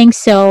doing things.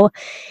 So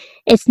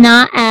it's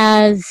not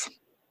as,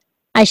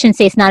 I shouldn't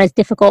say it's not as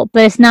difficult,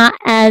 but it's not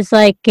as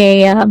like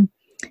a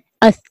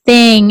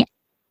thing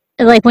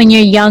like when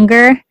you're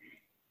younger,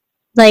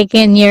 like,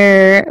 and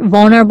you're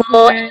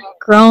vulnerable and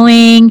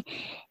growing,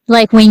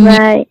 like when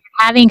you're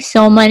having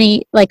so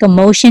many like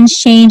emotions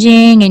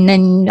changing, and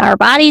then our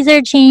bodies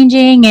are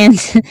changing, and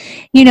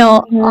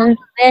all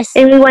this.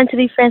 And we want to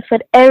be friends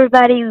with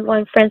everybody. We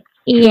want friends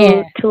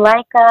to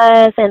like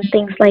us and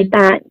things like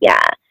that. Yeah.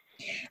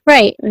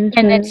 Right.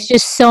 And it's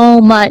just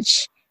so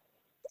much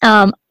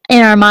in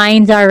our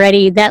minds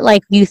already that,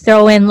 like, you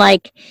throw in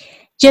like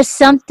just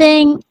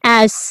something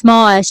as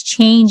small as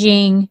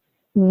changing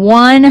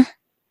one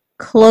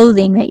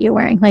clothing that you're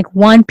wearing, like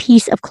one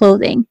piece of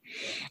clothing.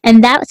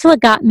 And that's what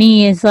got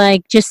me, is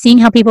like just seeing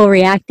how people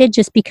reacted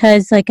just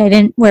because like I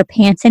didn't wear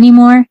pants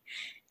anymore.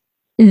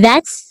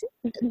 That's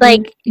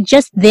like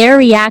just their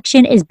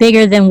reaction is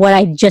bigger than what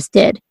I just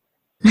did.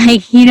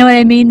 Like, you know what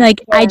I mean?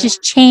 Like I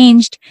just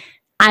changed.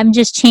 I'm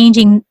just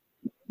changing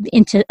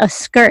into a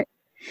skirt.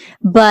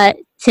 But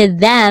to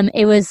them,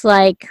 it was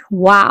like,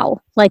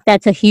 wow, like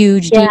that's a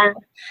huge deal.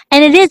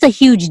 And it is a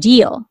huge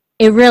deal.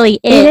 It really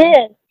is.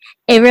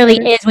 It really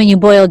is when you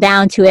boil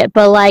down to it.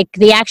 But like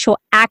the actual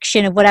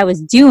action of what I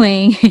was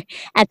doing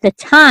at the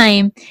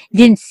time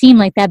didn't seem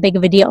like that big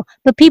of a deal.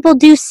 But people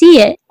do see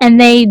it, and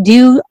they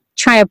do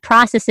try to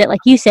process it,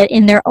 like you said,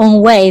 in their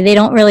own way. They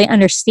don't really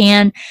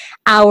understand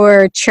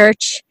our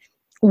church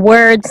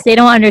words. They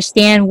don't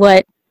understand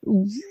what,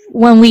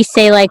 when we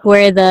say like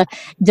we're the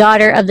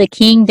daughter of the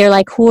king, they're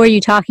like, who are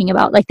you talking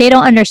about? Like they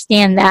don't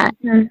understand that.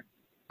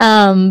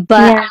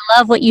 But I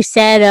love what you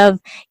said of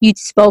you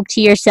spoke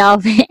to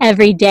yourself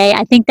every day.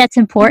 I think that's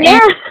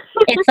important.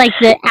 It's like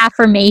the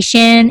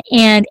affirmation,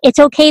 and it's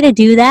okay to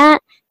do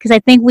that, because I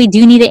think we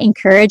do need to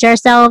encourage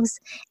ourselves.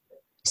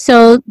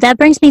 So that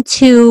brings me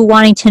to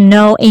wanting to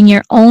know, in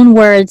your own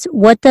words,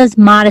 what does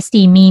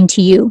modesty mean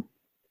to you?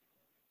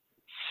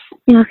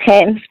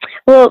 Okay.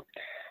 Well,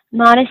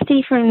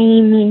 modesty for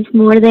me means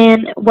more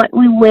than what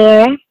we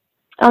wear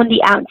on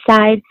the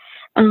outside.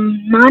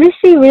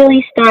 Modesty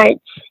really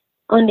starts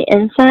on the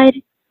inside.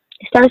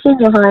 It starts in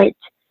your heart.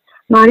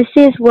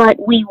 Modesty is what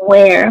we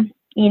wear,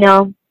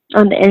 on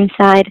the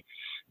inside.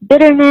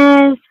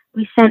 Bitterness,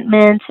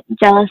 resentment,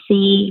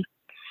 jealousy,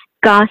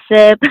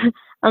 gossip,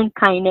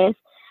 unkindness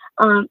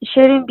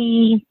shouldn't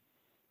be,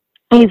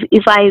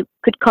 if I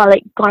could call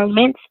it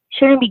garments,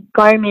 shouldn't be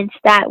garments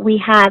that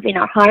we have in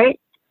our heart.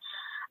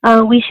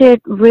 We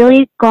should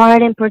really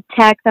guard and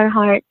protect our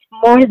hearts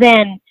more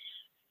than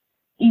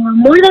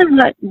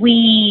what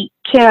we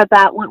care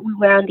about what we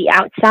wear on the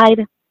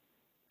outside.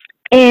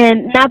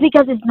 And not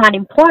because it's not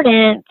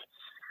important,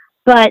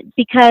 but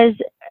because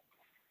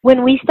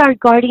when we start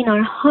guarding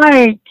our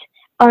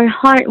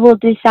heart will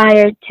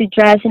desire to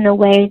dress in a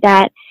way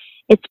that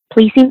it's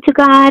pleasing to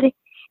God,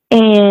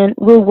 and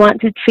we'll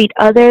want to treat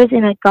others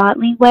in a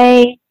godly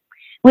way,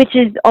 which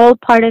is all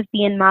part of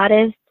being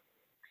modest.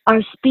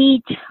 Our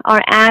speech,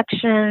 our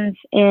actions,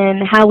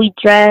 and how we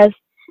dress,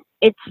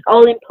 it's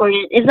all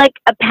important. It's like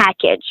a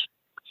package.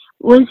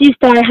 Once you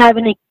start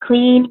having a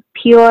clean,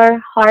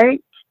 pure heart,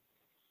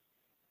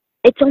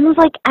 it's almost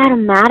like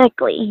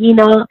automatically,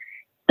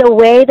 the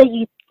way that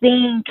you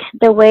think,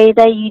 the way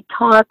that you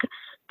talk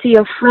to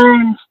your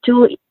friends,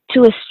 to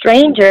a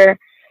stranger,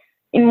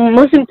 and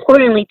most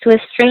importantly to a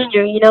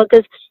stranger,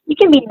 because you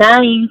can be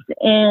nice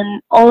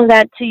and all of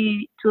that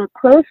to a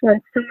close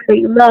one, someone that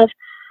you love,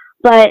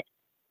 but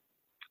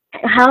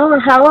how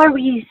are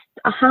we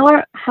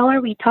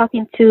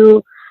talking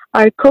to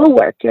our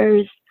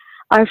coworkers,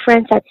 our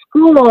friends at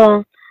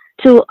school,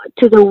 to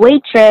the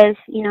waitress,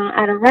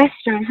 at a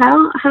restaurant?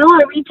 How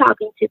are we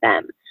talking to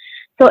them?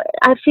 So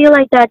I feel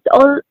like that's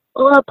all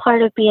a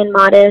part of being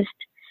modest,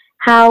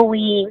 how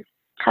we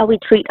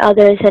treat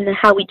others and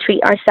how we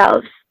treat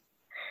ourselves.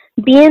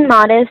 Being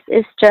modest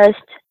is just,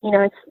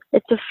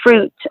 it's a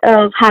fruit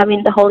of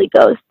having the Holy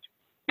Ghost.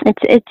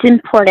 It's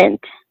important.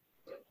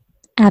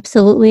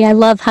 Absolutely. I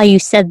love how you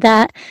said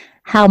that,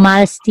 how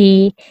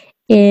modesty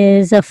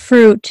is a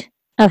fruit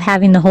of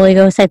having the Holy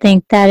Ghost. I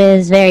think that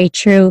is very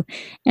true.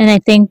 And I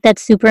think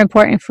that's super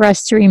important for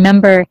us to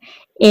remember,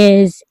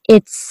 is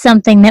it's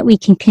something that we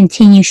can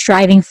continue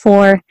striving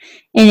for.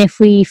 And if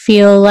we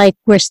feel like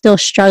we're still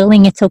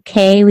struggling, it's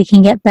okay. We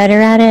can get better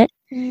at it.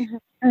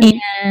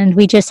 And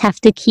we just have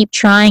to keep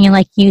trying. And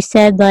like you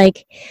said,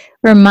 like,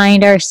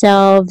 remind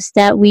ourselves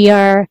that we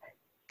are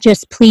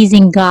just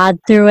pleasing God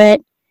through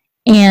it.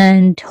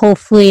 And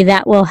hopefully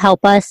that will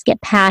help us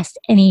get past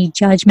any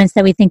judgments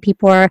that we think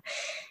people are,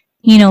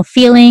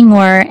 feeling,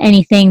 or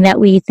anything that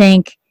we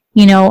think,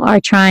 are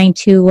trying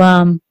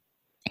to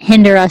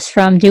hinder us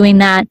from doing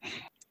that.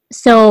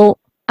 So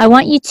I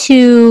want you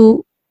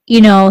to,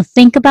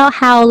 think about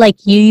how,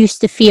 like, you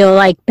used to feel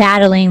like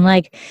battling,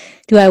 like,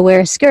 do I wear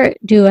a skirt?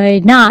 Do I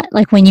not?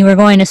 Like when you were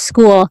going to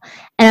school.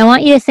 And I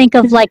want you to think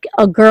of like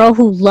a girl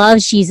who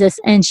loves Jesus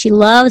and she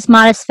loves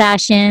modest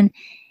fashion,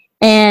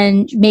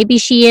 and maybe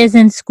she is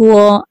in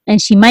school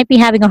and she might be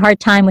having a hard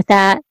time with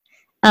that.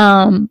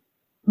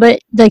 But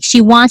like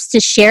she wants to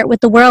share it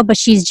with the world, but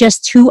she's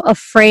just too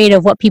afraid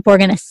of what people are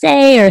going to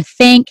say or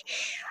think.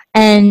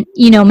 And,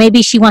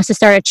 maybe she wants to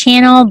start a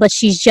channel, but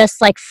she's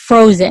just like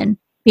frozen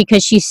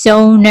because she's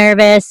so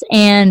nervous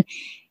and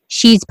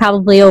she's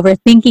probably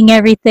overthinking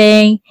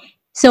everything.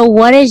 So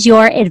what is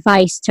your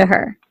advice to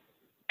her?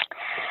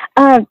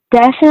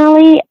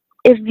 Definitely,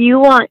 if you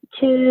want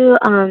to,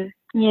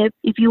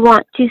 if you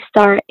want to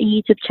start a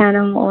YouTube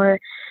channel or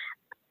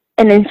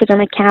an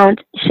Instagram account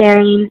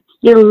sharing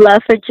your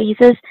love for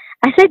Jesus,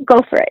 I said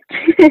go for it.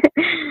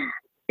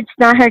 It's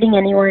not hurting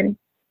anyone.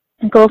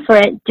 Go for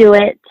it. Do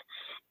it.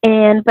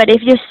 But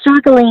if you're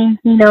struggling,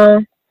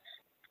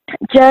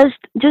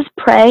 just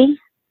pray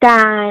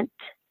that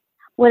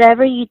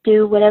whatever you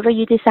do, whatever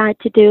you decide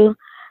to do,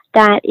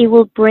 that it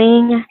will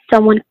bring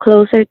someone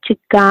closer to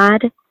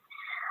God.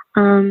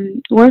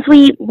 Once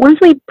we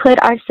put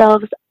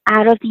ourselves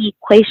out of the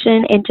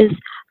equation and just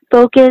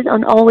focus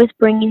on always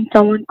bringing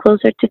someone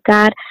closer to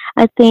God,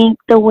 I think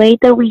the way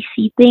that we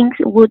see things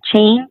will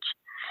change,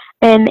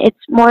 and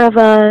it's more of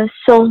a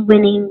soul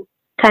winning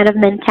kind of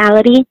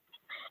mentality.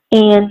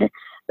 And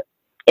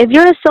if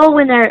you're a soul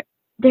winner,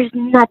 there's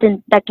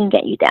nothing that can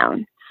get you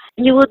down.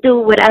 You will do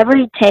whatever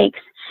it takes.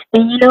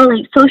 And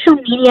like social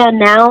media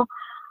now,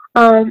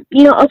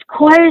 of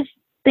course,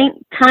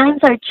 times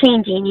are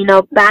changing.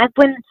 Back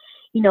when,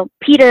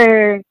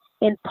 Peter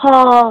and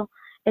Paul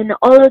and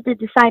all of the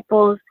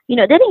disciples, they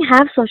didn't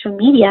have social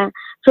media,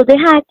 so they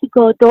had to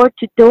go door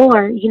to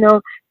door,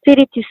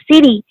 city to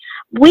city.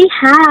 We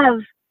have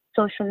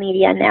social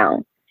media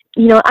now.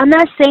 I'm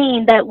not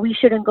saying that we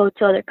shouldn't go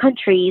to other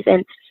countries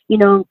and,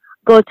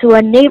 go to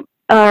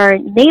our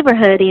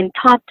neighborhood and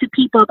talk to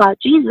people about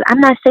Jesus. I'm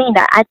not saying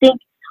that. I think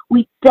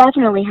we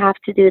definitely have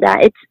to do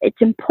that.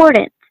 It's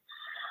important.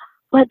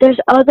 But there's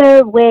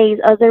other ways,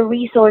 other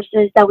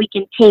resources that we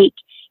can take.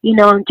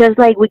 Just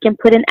like we can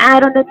put an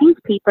ad on the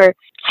newspaper.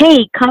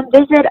 Hey, come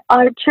visit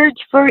our church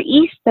for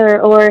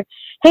Easter. Or,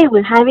 hey,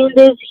 we're having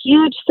this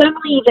huge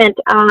family event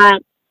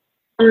at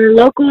our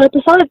local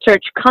apostolic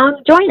church. Come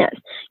join us.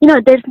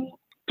 There's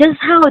just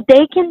how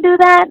they can do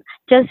that,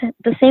 just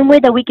the same way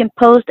that we can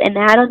post an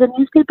ad on the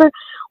newspaper,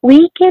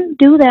 we can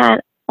do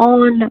that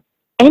on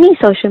any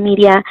social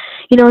media.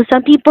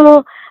 Some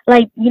people,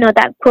 like,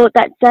 that quote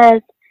that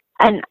says,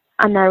 and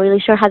I'm not really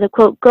sure how the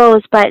quote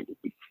goes, but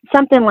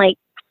something like,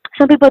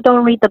 some people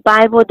don't read the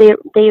Bible,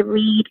 they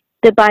read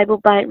the Bible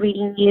by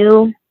reading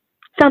you,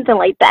 something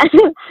like that.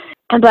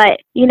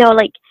 But,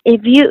 like,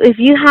 if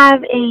you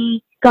have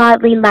a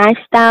godly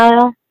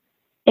lifestyle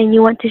and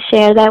you want to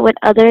share that with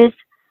others,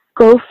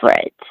 go for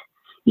it.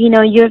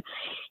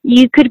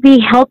 You could be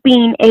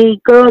helping a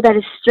girl that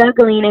is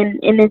struggling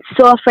and is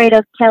so afraid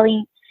of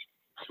telling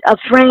a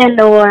friend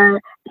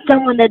or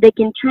someone that they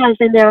can trust,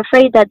 and they're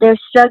afraid that they're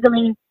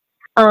struggling.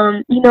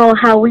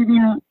 How we've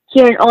been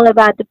hearing all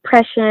about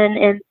depression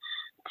and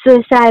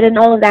suicide and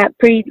all of that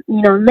pretty,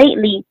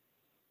 lately.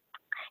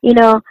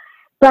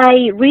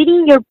 By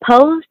reading your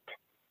post,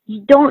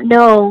 you don't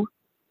know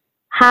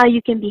how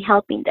you can be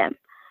helping them.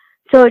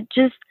 So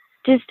just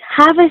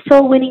have a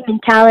soul winning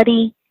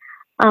mentality.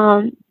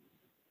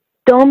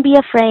 Don't be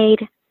afraid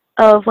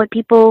of what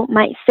people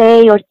might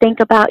say or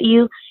think about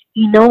you.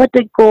 You know what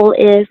the goal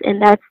is,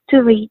 and that's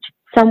to reach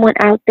someone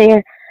out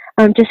there.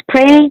 Just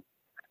pray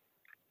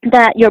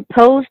that your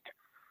post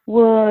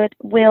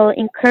will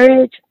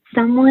encourage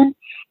someone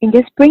and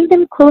just bring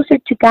them closer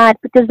to God,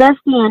 because that's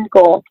the end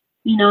goal.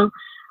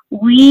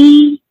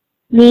 We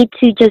need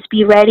to just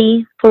be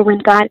ready for when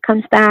God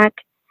comes back,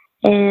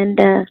 and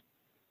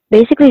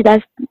basically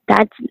that's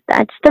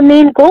the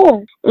main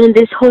goal in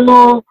this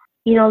whole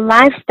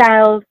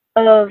lifestyle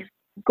of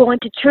going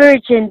to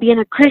church and being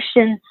a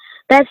Christian.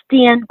 That's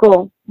the end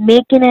goal,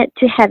 making it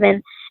to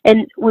heaven.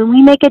 And when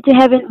we make it to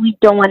heaven, we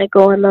don't want to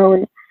go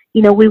alone.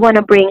 We want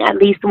to bring at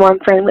least one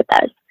friend with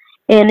us.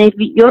 And if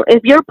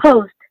your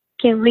post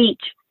can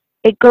reach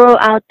a girl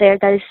out there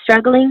that is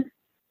struggling,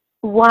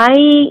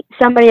 why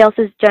somebody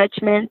else's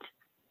judgment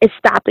is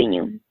stopping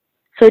you?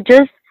 So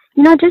just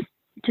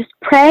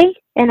pray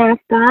and ask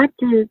God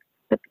to,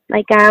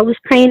 like I was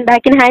praying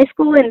back in high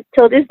school and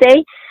till this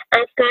day,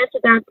 ask God to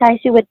baptize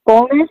you with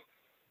boldness.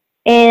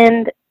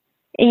 And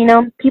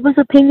people's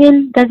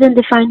opinion doesn't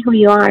define who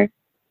you are.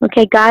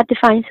 Okay, God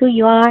defines who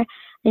you are,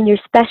 and you're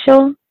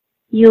special.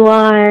 You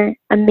are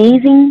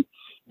amazing.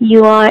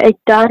 You are a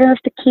daughter of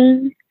the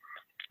King.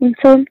 And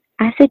so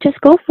I say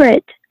just go for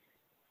it.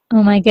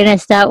 Oh my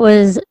goodness, that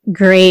was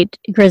great,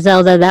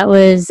 Griselda. That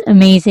was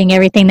amazing,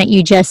 everything that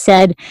you just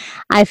said.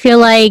 I feel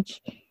like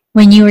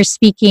when you were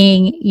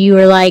speaking, you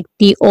were like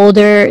the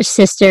older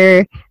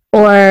sister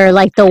or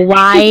like the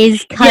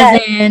wise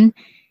cousin.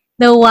 Yes.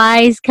 The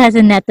wise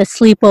cousin at the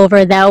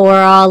sleepover that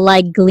we're all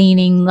like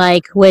gleaning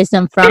like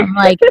wisdom from.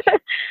 Like,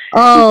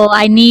 oh,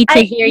 I need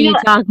to hear you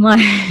talk more.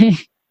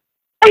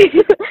 I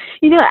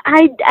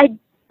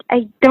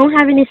don't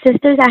have any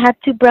sisters. I have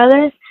two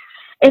brothers,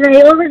 and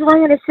I always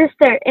wanted a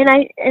sister.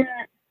 And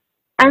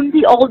I'm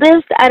the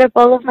oldest out of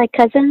all of my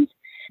cousins.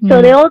 So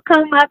they all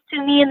come up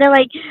to me and they're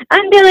like,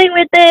 I'm dealing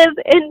with this.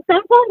 And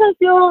sometimes I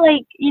feel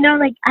like,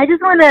 like I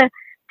just want to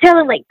tell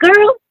them, like,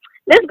 girl,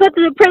 let's go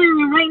to the prayer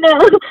room right now.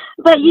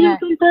 But,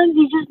 sometimes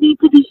you just need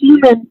to be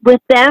human with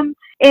them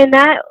and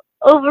not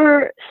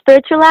over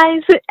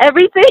spiritualize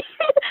everything.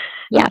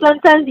 Yeah.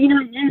 Sometimes,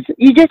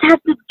 you just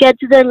have to get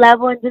to their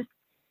level and just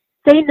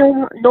say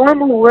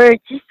normal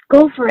words. Just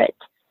go for it.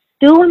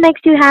 Do what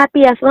makes you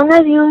happy. As long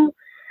as you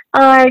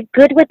are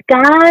good with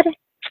God,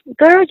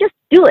 girl, just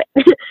do it.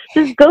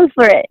 Just go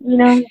for it.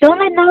 Don't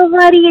let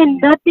nobody and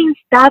nothing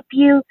stop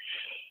you.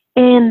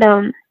 And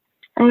I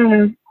don't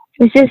know.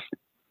 It's just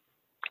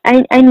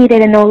I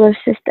needed an older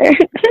sister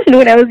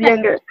when I was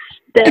younger.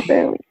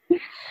 Definitely.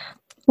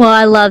 Well,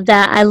 I love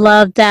that. I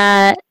love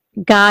that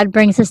God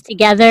brings us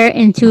together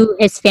into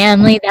his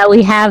family, that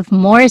we have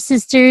more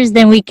sisters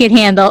than we could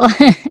handle.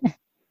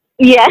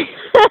 Yeah.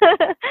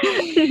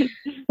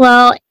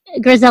 Well,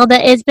 Griselda,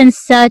 it's been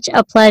such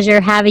a pleasure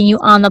having you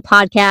on the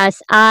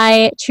podcast.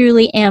 I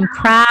truly am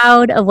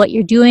proud of what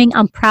you're doing.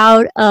 I'm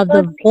proud of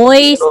the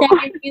voice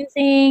that you're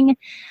using.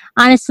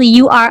 Honestly,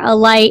 you are a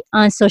light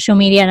on social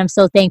media, and I'm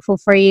so thankful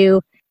for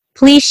you.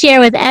 Please share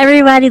with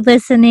everybody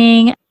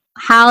listening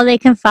how they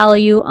can follow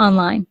you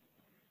online.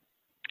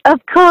 Of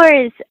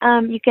course.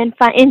 You can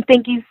find, and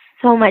thank you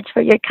so much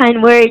for your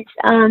kind words.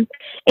 And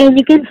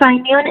you can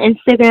find me on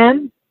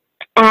Instagram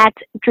at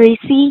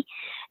Gracie,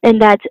 and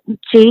that's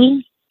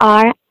GRISIEE,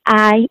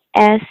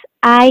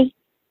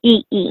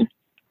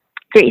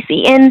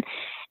 Gracie. And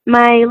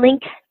my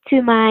link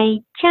to my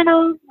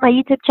channel, my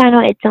YouTube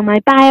channel, it's on my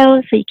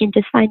bio, so you can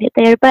just find it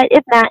there. But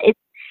if not, it's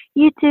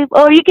YouTube,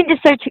 or you can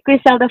just search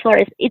Griselda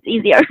Flores. It's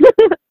easier.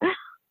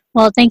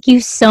 Well, thank you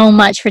so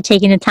much for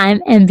taking the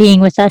time and being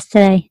with us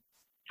today.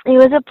 It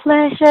was a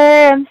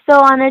pleasure. I'm so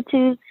honored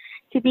to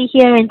be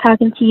here and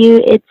talking to you.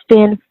 It's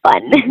been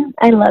fun.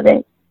 I love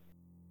it.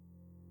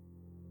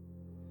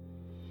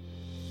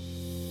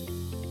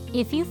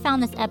 If you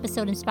found this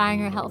episode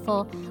inspiring or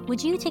helpful,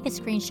 would you take a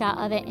screenshot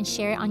of it and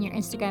share it on your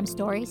Instagram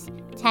stories,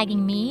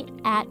 tagging me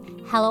at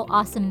Hello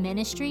Awesome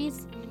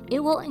Ministries?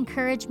 It will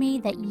encourage me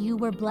that you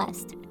were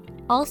blessed.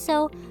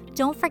 Also,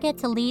 don't forget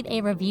to leave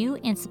a review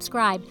and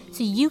subscribe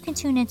so you can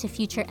tune into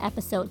future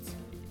episodes.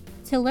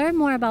 To learn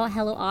more about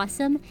Hello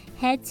Awesome,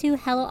 head to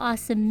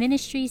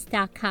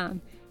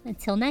HelloAwesomeMinistries.com.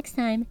 Until next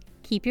time,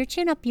 keep your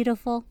chin up,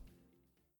 beautiful.